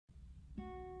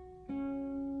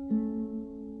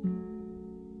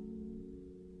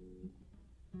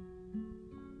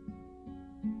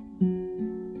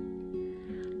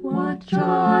What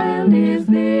child is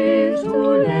this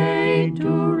who laid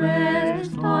to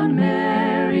rest on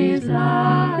Mary's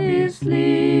lap is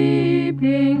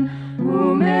sleeping,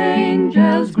 whom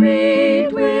angels greet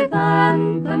with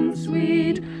anthems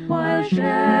sweet, while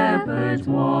shepherds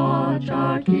watch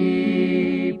are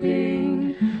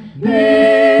keeping?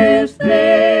 This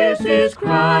is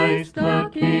Christ the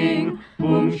King,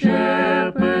 whom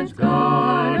shepherds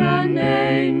guard and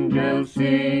angels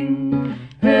sing.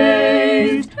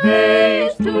 Haste,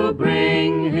 haste to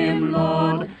bring him,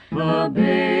 Lord, the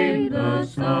babe, the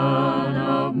Son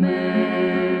of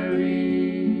Mary.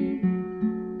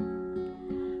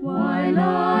 Why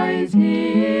lies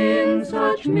he in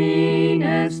such mean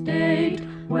estate,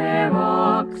 where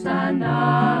ox and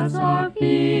ass are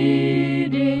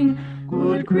feeding?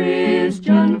 Good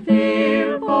Christian,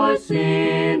 fear, for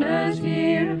sinners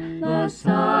here the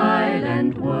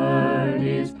silent word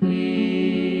is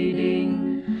pleading.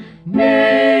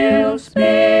 Nail,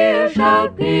 spear shall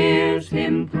pierce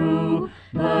him through,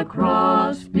 the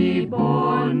cross be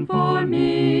borne for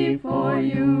me, for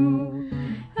you.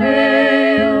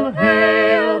 Hail,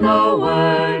 hail, the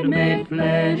Word made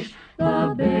flesh,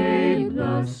 the babe,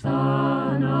 the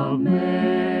Son of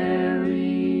Mary.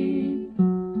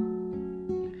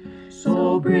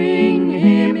 So bring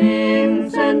him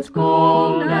incense,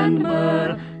 gold, and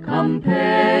myrrh, come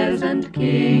peasant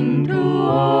king to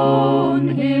own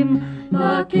him.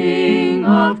 The King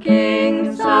of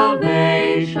kings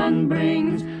salvation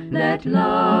brings, let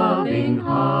loving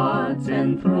hearts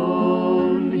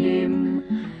enthrone him.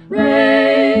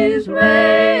 Raise,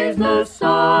 raise the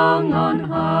song on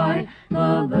high,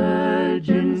 the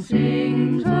Virgin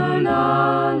sings her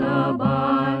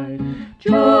lullaby.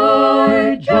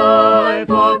 Joy, joy,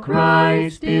 for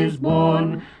Christ is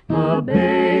born, the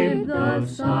babe, the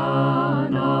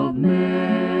Son of Mary.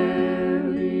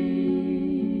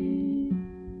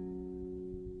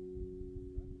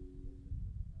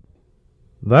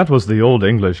 That was the Old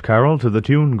English carol to the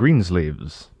tune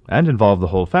Greensleeves, and involved the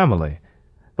whole family,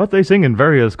 but they sing in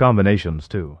various combinations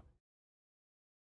too.